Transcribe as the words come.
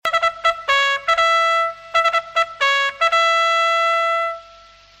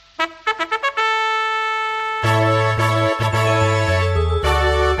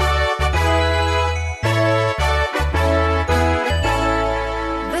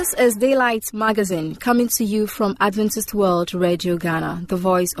This is Daylight Magazine, coming to you from Adventist World Radio Ghana, the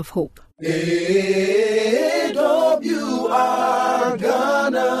voice of hope. AWR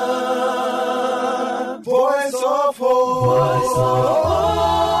Ghana, voice of hope.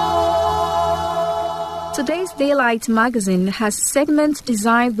 Today's Daylight Magazine has segments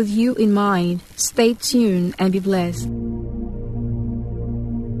designed with you in mind. Stay tuned and be blessed.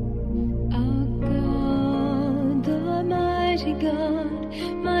 God,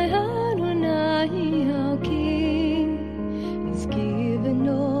 my Adonai, our King, He's given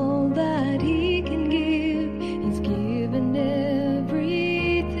all that He can give. He's given everything,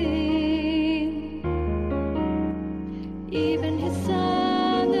 even His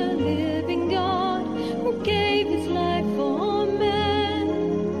Son, the living God, who gave His life for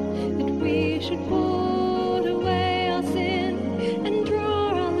man, that we should put away our sin and draw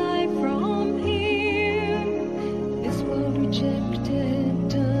our life from Him. This world rejected,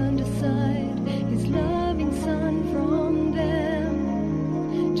 turned aside His loving Son from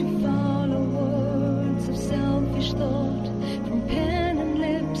them, to follow words of selfish thought from pen and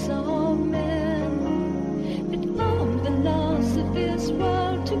lips of men. But of the loss of this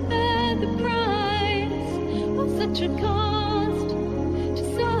world, to bear the price of such a cost, to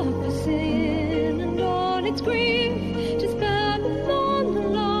suffer sin and all its grief, 'tis Babylon the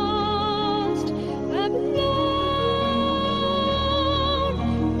lost. Babylon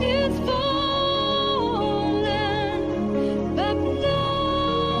is fallen. Babylon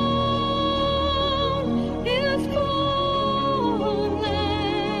is fallen.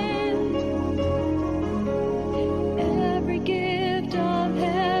 Every gift of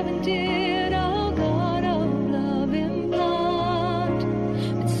heaven did our God of love impart,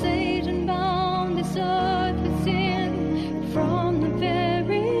 but Satan bound this earth with sin from the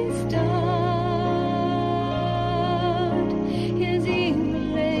very start. His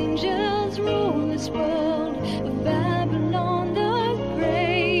evil angels rule this world of Babylon the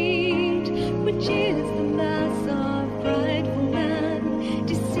Great, which is the mass of prideful man,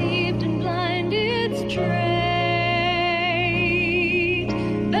 deceived and blinded straight.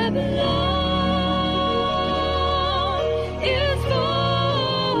 Babylon is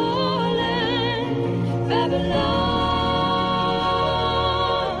fallen. Babylon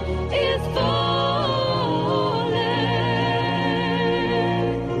is fallen.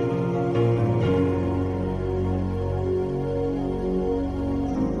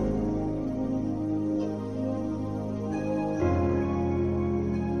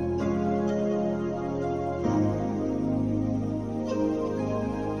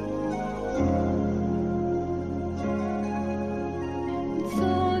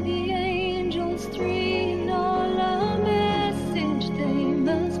 So the angels three in all a message they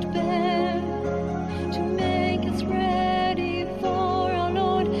must bear, to make us ready for our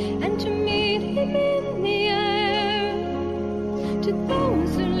Lord and to meet Him in the air. To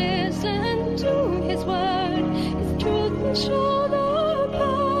those who listen to His word, His truth will show the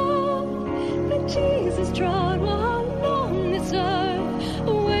path that Jesus trod while on this earth,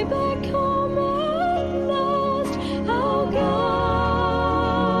 way back home at last. Our God,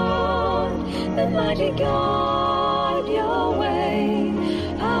 the mighty God, Yahweh,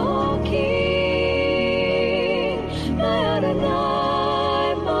 our King, my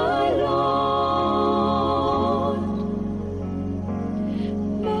Adonai, my Lord,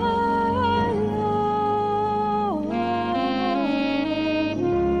 my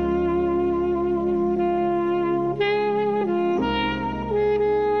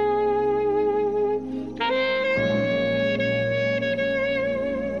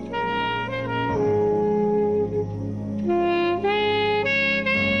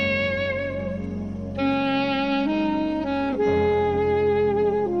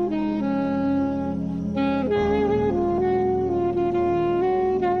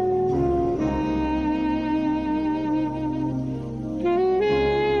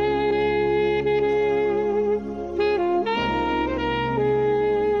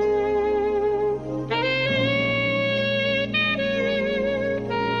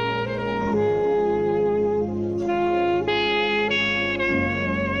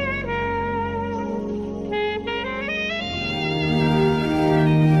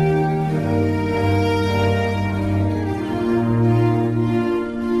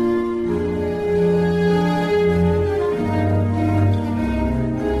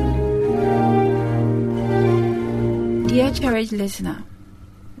Dear cherished listener,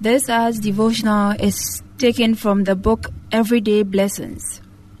 this hour's devotional is taken from the book Everyday Blessings.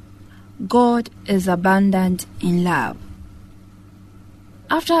 God is abundant in love.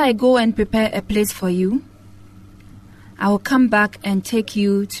 After I go and prepare a place for you, I will come back and take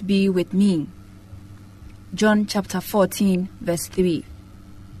you to be with me. John chapter 14, verse 3.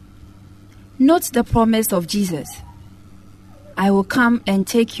 Note the promise of Jesus. I will come and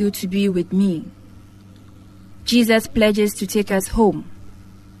take you to be with me. Jesus pledges to take us home.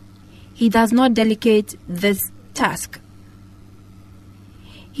 He does not delegate this task.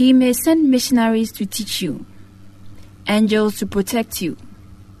 He may send missionaries to teach you, angels to protect you,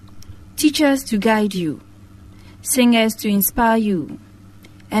 teachers to guide you, singers to inspire you,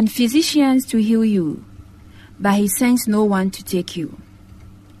 and physicians to heal you, but he sends no one to take you.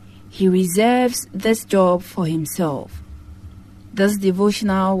 He reserves this job for himself. This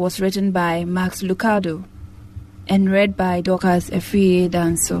devotional was written by Max Lucado and read by Dorcas Efriye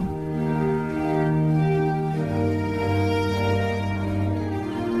Danso.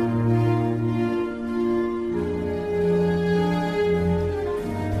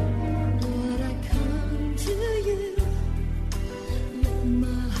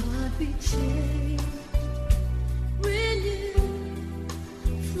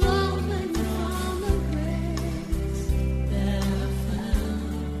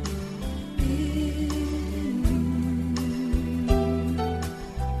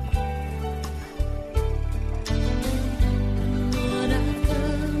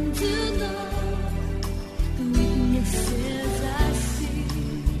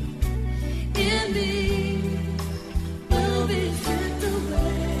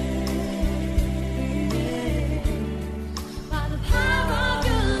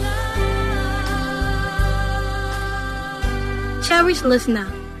 Cherished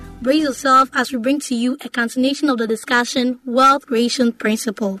listener, brace yourself as we bring to you a continuation of the discussion, Wealth Creation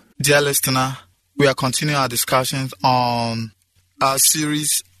Principle. Dear listener, we are continuing our discussions on our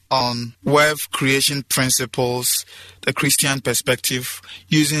series on wealth creation principles, the Christian perspective,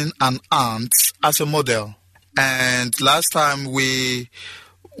 using an ant as a model. And last time we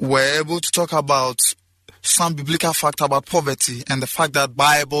were able to talk about some biblical fact about poverty and the fact that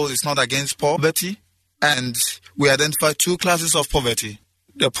Bible is not against poverty. And we identified two classes of poverty: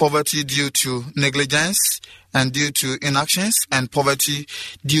 the poverty due to negligence and due to inactions, and poverty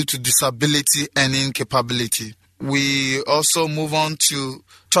due to disability and incapability. We also move on to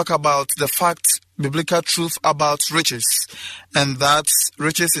talk about the fact, biblical truth about riches, and that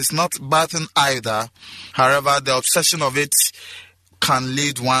riches is not bad thing either. However, the obsession of it can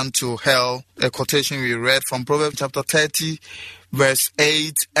lead one to hell. A quotation we read from Proverbs chapter 30, verse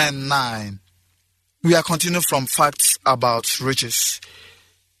 8 and 9. We are continuing from facts about riches.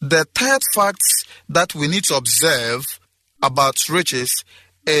 The third fact that we need to observe about riches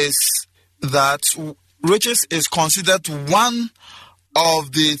is that riches is considered one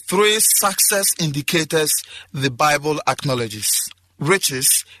of the three success indicators the Bible acknowledges.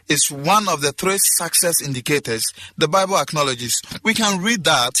 Riches is one of the three success indicators the Bible acknowledges. We can read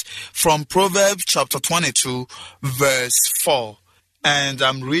that from Proverbs chapter 22, verse 4. And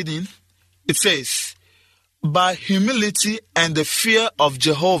I'm reading. It says, "By humility and the fear of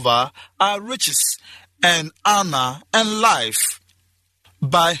Jehovah are riches and honor and life."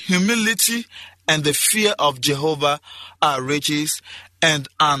 By humility and the fear of Jehovah are riches and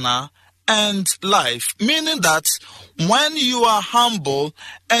honor and life. Meaning that when you are humble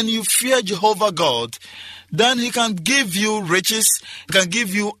and you fear Jehovah God, then he can give you riches, he can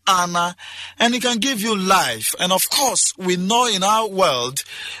give you honor, and he can give you life. And of course, we know in our world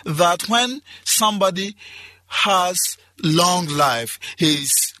that when somebody has long life, he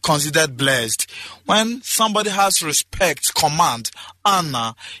is considered blessed. When somebody has respect, command,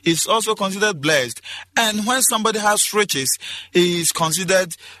 honor, he is also considered blessed. And when somebody has riches, he is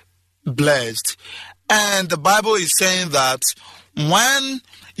considered blessed. And the Bible is saying that when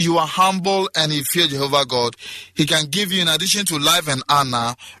you are humble and you fear Jehovah God, he can give you, in addition to life and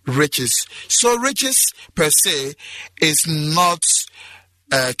honor, riches. So riches per se is not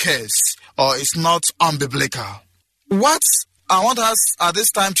a curse, or it's not unbiblical. What I want us at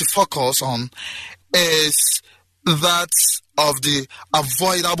this time to focus on is that of the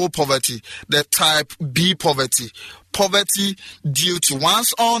avoidable poverty, the type B poverty, poverty due to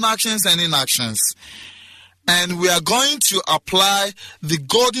one's own actions and inactions. And we are going to apply the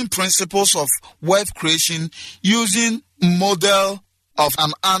golden principles of wealth creation using model of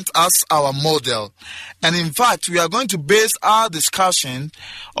an ant as our model. And in fact, we are going to base our discussion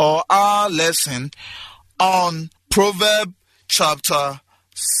or our lesson on Proverbs chapter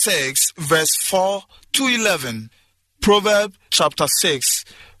 6, verse 4 to 11. Proverbs chapter 6,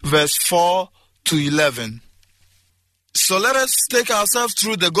 verse 4 to 11. So let us take ourselves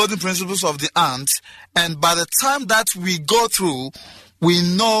through the golden principles of the ant, and by the time that we go through, we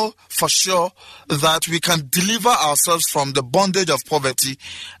know for sure that we can deliver ourselves from the bondage of poverty,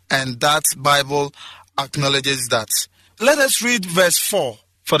 and that Bible acknowledges that. Let us read verse 4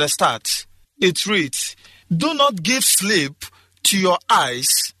 for the start. It reads, "Do not give sleep to your eyes,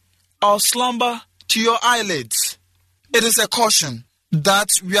 or slumber to your eyelids." It is a caution that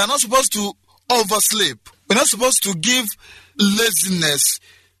we are not supposed to oversleep. We're not supposed to give laziness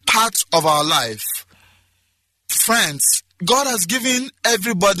part of our life. Friends, God has given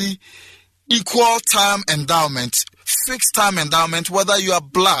everybody equal time endowment, fixed time endowment, whether you are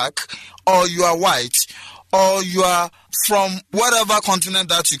black or you are white or you are from whatever continent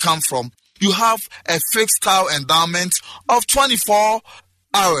that you come from. You have a fixed time endowment of 24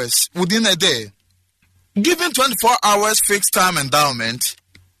 hours within a day. Given 24 hours fixed time endowment,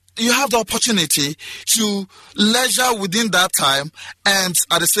 you have the opportunity to leisure within that time and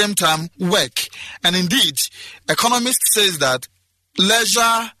at the same time work. And indeed, economists say that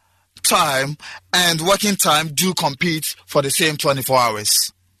leisure time and working time do compete for the same 24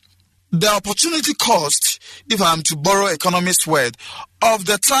 hours. The opportunity cost, if I'm to borrow economist's word, of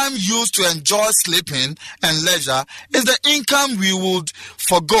the time used to enjoy sleeping and leisure is the income we would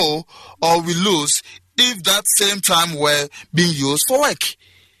forgo or we lose if that same time were being used for work.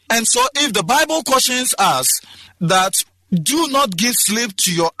 And so if the Bible cautions us that do not give sleep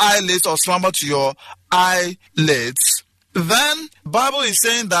to your eyelids or slumber to your eyelids, then the Bible is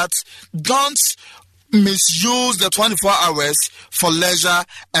saying that don't misuse the 24 hours for leisure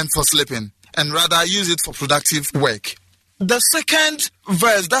and for sleeping, and rather use it for productive work. The second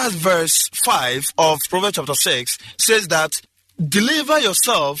verse, that's verse 5 of Proverbs chapter 6, says that deliver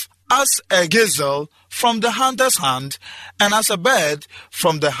yourself as a gazelle from the hunter's hand, and as a bird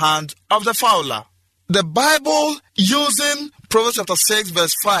from the hand of the fowler. The Bible, using Proverbs chapter 6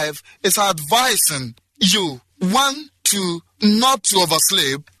 verse 5, is advising you, 1, to not to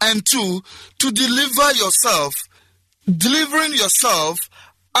oversleep, and 2, to deliver yourself, delivering yourself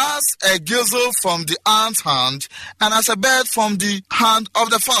as a gazelle from the ant's hand, and as a bird from the hand of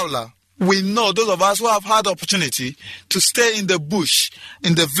the fowler. We know, those of us who have had the opportunity to stay in the bush,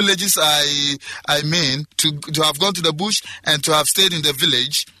 in the villages I mean, to have gone to the bush and to have stayed in the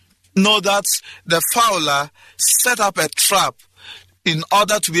village, know that the fowler set up a trap in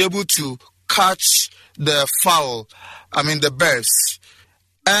order to be able to catch the the birds.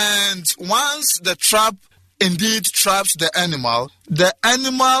 And once the trap indeed traps the animal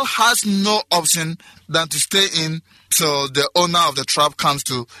has no option than to stay in till the owner of the trap comes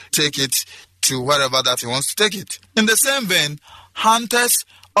to take it to wherever that he wants to take it. In the same vein, hunters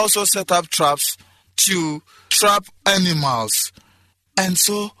also set up traps to trap animals. And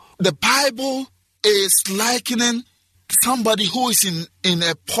so the Bible is likening somebody who is in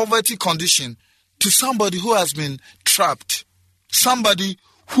a poverty condition to somebody who has been trapped. Somebody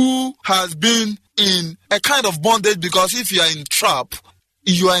who has been in a kind of bondage, because if you are in trap,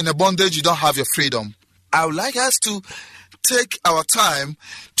 you are in a bondage, you don't have your freedom. I would like us to take our time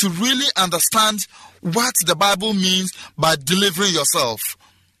to really understand what the Bible means by delivering yourself.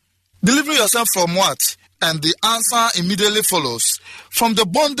 Delivering yourself from what? And the answer immediately follows. From the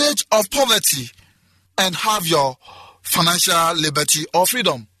bondage of poverty, and have your financial liberty or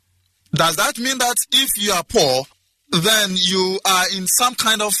freedom. Does that mean that if you are poor, then you are in some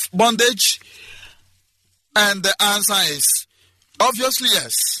kind of bondage? And the answer is obviously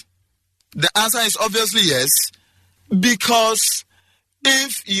yes. The answer is obviously yes, because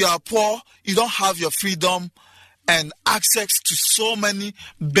if you are poor, you don't have your freedom and access to so many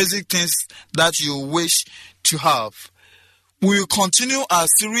basic things that you wish to have. We will continue our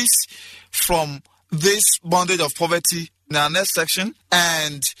series from this bondage of poverty in our next section,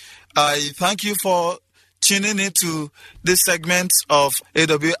 and I thank you for tuning into this segment of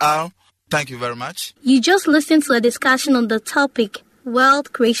AWR. Thank you very much. You just listened to a discussion on the topic,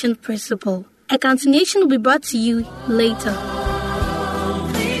 Wealth Creation Principle. A continuation will be brought to you later.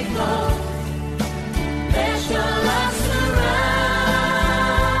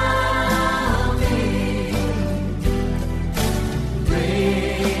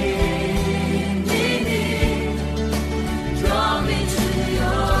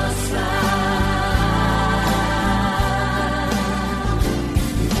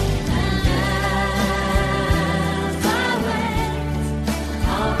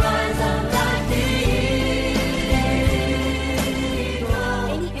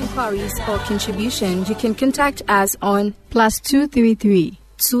 Or contribution, you can contact us on +233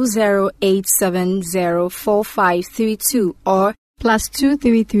 2087045532 or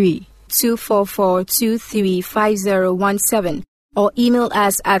 +233 244235017, or email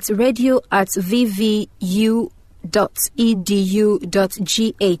us at radio@vvu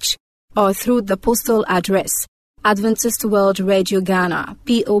or through the postal address Adventist World Radio Ghana,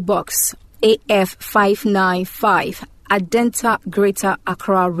 P.O. Box AF 595, Adenta, Greater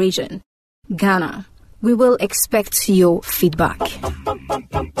Accra Region, Ghana. We will expect your feedback.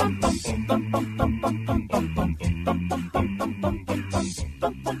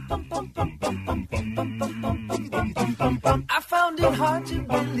 I found it hard to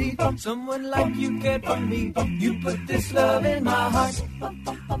believe someone like you cared for me. You put this love in my heart.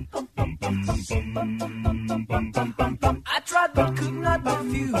 I tried but could not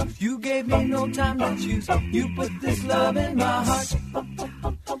refuse. You gave me no time to choose. You put this love in my heart.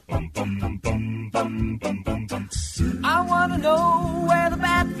 I wanna know where the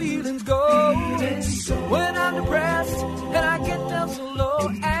bad feelings go when I'm depressed and I get down so low,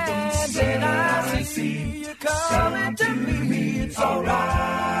 and then I see you coming to me. It's alright.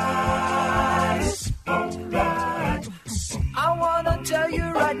 I wanna tell you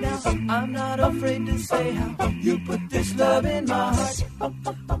right now, I'm not afraid to say how you put this love in my heart.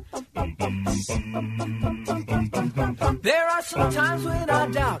 There are some times when I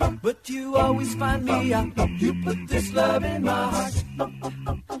doubt, but you always find me out. You put this love in my heart.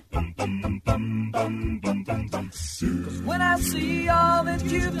 'Cause when I see all that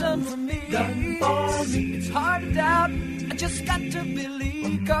you've done for me, it's hard to doubt. I just got to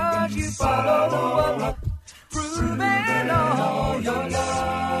believe, 'cause you follow up, proving all your love.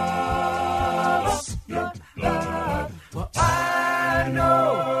 Well, I know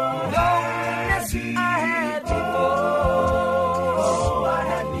loneliness I had before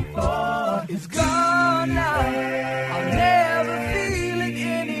is gone now. I'll never feel it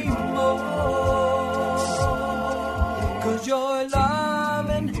anymore. 'Cause your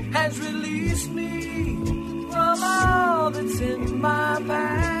loving has released me from all that's in my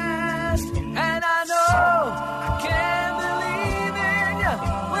past. And I know I can believe in you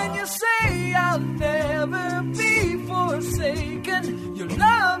when you say I'll never be forsaken. Your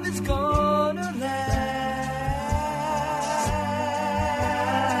love is gonna last.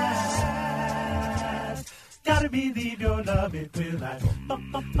 Gotta believe your love, it will last.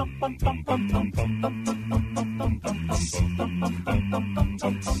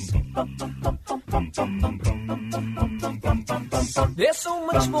 There's so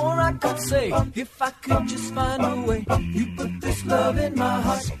much more I could say if I could just find a way. You put this love in my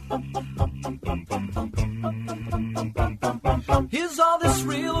heart. Is all this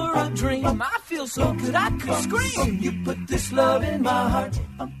real or a dream? I feel so good I could scream. You put this love in my heart.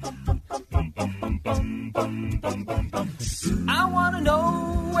 I wanna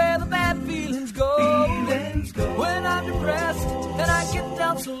know where the bad feelings go when I'm depressed and I get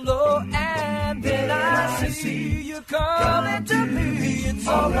down so low, and then I see you coming to me. It's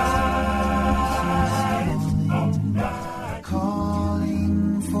alright.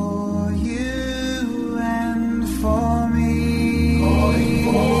 Calling for you and for me. Calling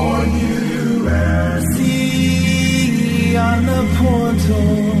for you and see on the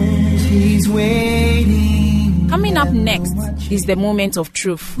portals he's waiting. Coming up next is the moment of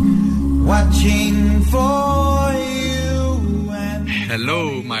truth. Watching for you and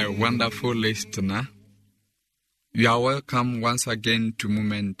Hello, my wonderful listener. You are welcome once again to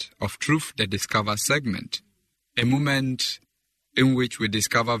Moment of Truth, the Discover segment. A moment in which we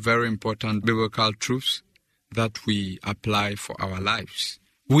discover very important biblical truths that we apply for our lives.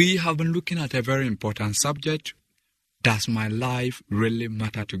 We have been looking at a very important subject. Does my life really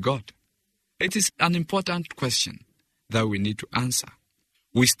matter to God? It is an important question that we need to answer.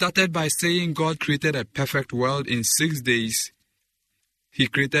 We started by saying God created a perfect world in 6 days. He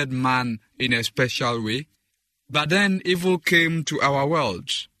created man in a special way. But then evil came to our world.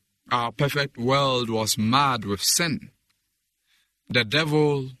 Our perfect world was marred with sin. The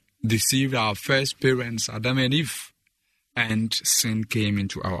devil deceived our first parents, Adam and Eve, and sin came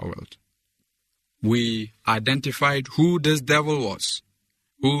into our world. We identified who this devil was,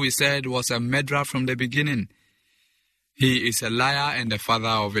 who we said was a murderer from the beginning. He is a liar and the father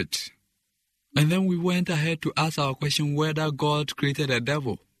of it. And then we went ahead to ask our question whether God created a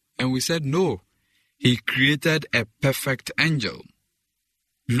devil. And we said no. He created a perfect angel,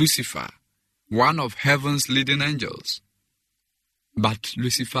 Lucifer, one of heaven's leading angels. But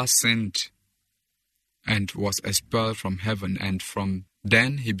Lucifer sinned and was expelled from heaven, and from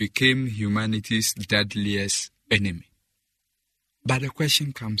then he became humanity's deadliest enemy. But the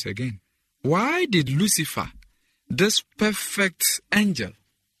question comes again. Why did Lucifer, this perfect angel,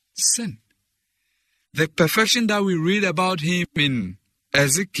 sin? The perfection that we read about him in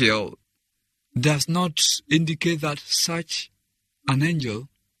Ezekiel does not indicate that such an angel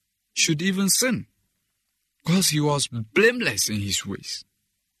should even sin. because he was blameless in his ways.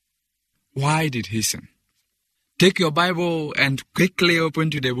 Why did he sin? Take your Bible and quickly open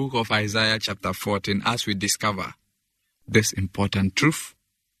to the book of Isaiah chapter 14 as we discover this important truth.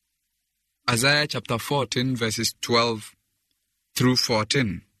 Isaiah chapter 14 verses 12 through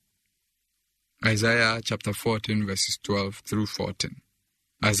 14. Isaiah chapter 14 verses 12 through 14.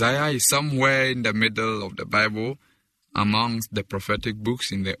 Isaiah is somewhere in the middle of the Bible amongst the prophetic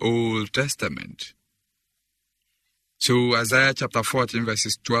books in the Old Testament. So Isaiah chapter 14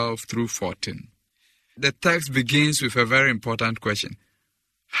 verses 12 through 14. The text begins with a very important question.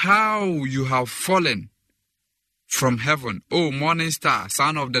 How you have fallen from heaven, O morning star,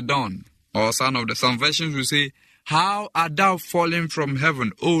 son of the dawn, or son of the... Some versions will say, how art thou fallen from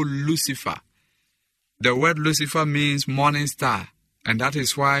heaven, O Lucifer? The word Lucifer means morning star, and that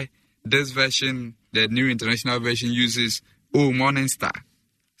is why this version, the New International Version, uses, O morning star,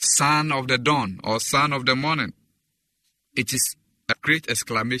 son of the dawn, or son of the morning. It is a great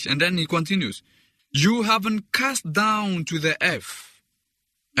exclamation. And then he continues, you have been cast down to the earth.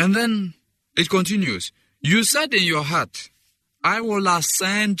 And then it continues, you said in your heart, I will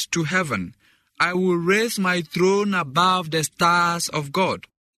ascend to heaven. I will raise my throne above the stars of God.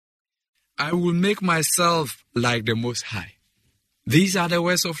 I will make myself like the Most High. These are the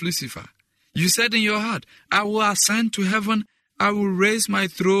words of Lucifer. You said in your heart, I will ascend to heaven. I will raise my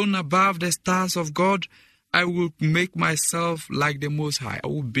throne above the stars of God. I will make myself like the Most High. I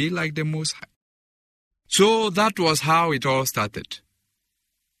will be like the Most High. So that was how it all started.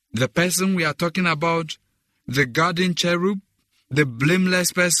 The person we are talking about, the guardian cherub, the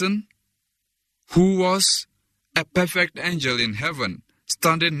blameless person, who was a perfect angel in heaven,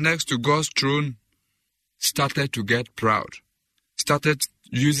 standing next to God's throne, started to get proud, started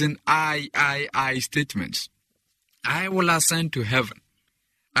using I statements. I will ascend to heaven.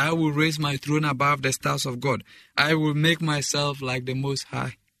 I will raise my throne above the stars of God. I will make myself like the Most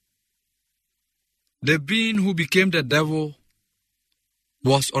High. The being who became the devil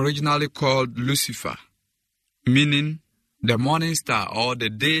was originally called Lucifer, meaning the morning star or the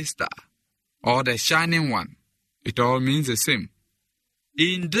day star or the shining one. It all means the same.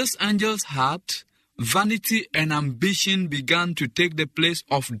 In this angel's heart, vanity and ambition began to take the place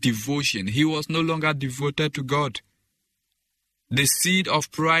of devotion. He was no longer devoted to God. The seed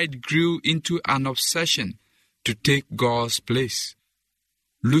of pride grew into an obsession to take God's place.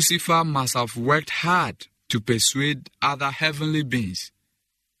 Lucifer must have worked hard to persuade other heavenly beings.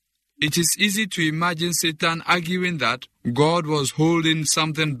 It is easy to imagine Satan arguing that God was holding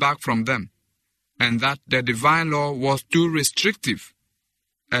something back from them, and that the divine law was too restrictive,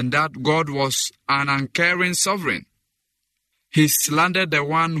 and that God was an uncaring sovereign. He slandered the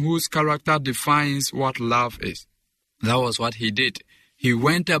one whose character defines what love is. That was what he did. He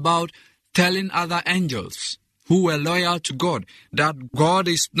went about telling other angels who were loyal to God that God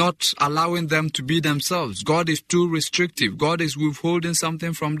is not allowing them to be themselves. God is too restrictive. God is withholding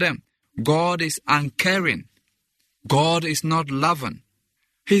something from them. God is uncaring. God is not loving.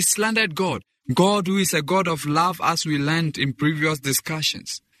 He slandered God. God, who is a God of love, as we learned in previous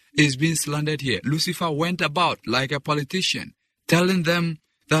discussions, is being slandered here. Lucifer went about like a politician, telling them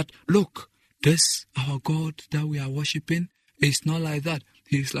that, look, this, our God that we are worshipping, is not like that.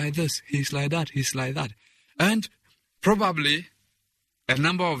 He's like this, he's like that, he's like that. And probably a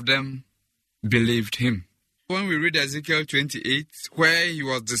number of them believed him. When we read Ezekiel 28, where he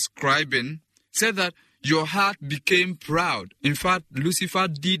was describing, said that your heart became proud. In fact, Lucifer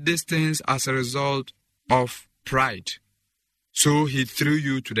did these things as a result of pride. So he threw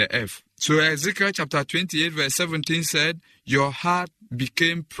you to the earth. So Ezekiel chapter 28 verse 17 said, your heart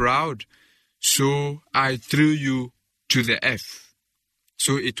became proud, so I threw you to the earth.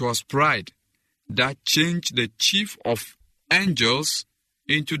 So it was pride that changed the chief of angels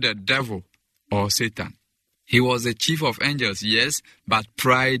into the devil or Satan. He was the chief of angels, yes, but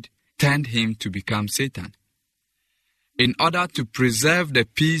pride turned him to become Satan. In order to preserve the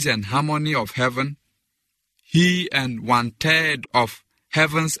peace and harmony of heaven, he and 1/3 of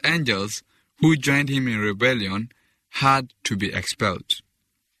heaven's angels who joined him in rebellion had to be expelled.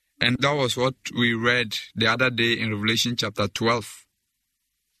 And that was what we read the other day in Revelation chapter 12.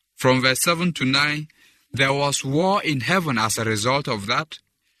 From verse 7 to 9, there was war in heaven as a result of that.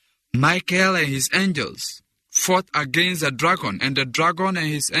 Michael and his angels fought against the dragon, and the dragon and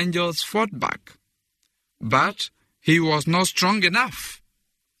his angels fought back. But he was not strong enough.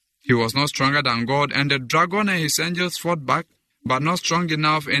 He was not stronger than God, and the dragon and his angels fought back, but not strong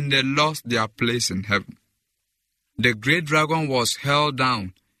enough, and they lost their place in heaven. The great dragon was held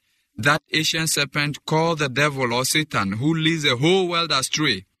down. That ancient serpent called the devil or Satan, who leads the whole world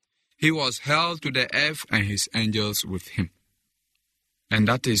astray. he was held to the earth and his angels with him. And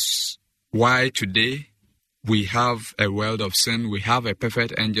that is why today we have a world of sin. We have a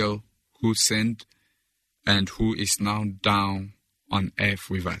perfect angel who sinned and who is now down on earth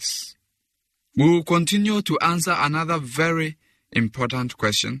with us. We will continue to answer another very important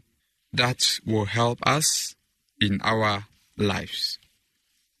question that will help us in our lives.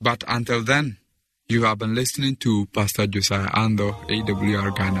 But until then, you have been listening to Pastor Josiah Ando,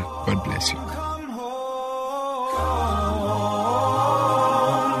 AWR Ghana. God bless you.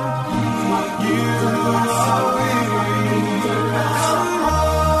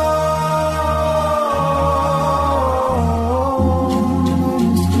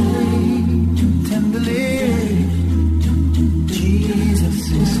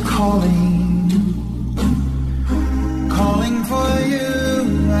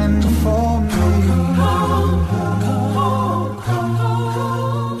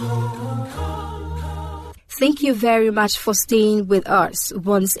 Thank you very much for staying with us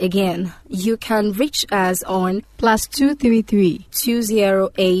once again. You can reach us on +233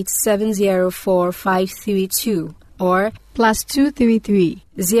 208 704 532 or +233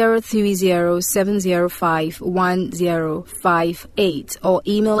 030 705 1058 or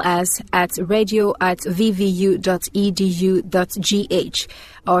email us at radio@vvu.edu.gh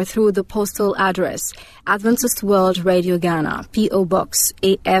or through the postal address Adventist World Radio Ghana, P.O. Box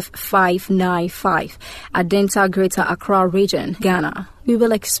AF 595, Adenta, Greater Accra Region, Ghana. We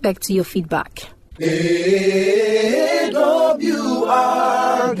will expect your feedback.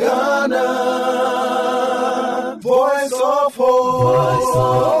 AWR Ghana, Voice of Hope.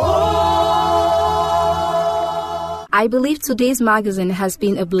 I believe today's magazine has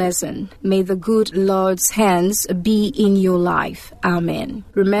been a blessing. May the good Lord's hands be in your life. Amen.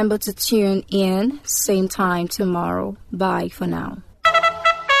 Remember to tune in, same time tomorrow. Bye for now.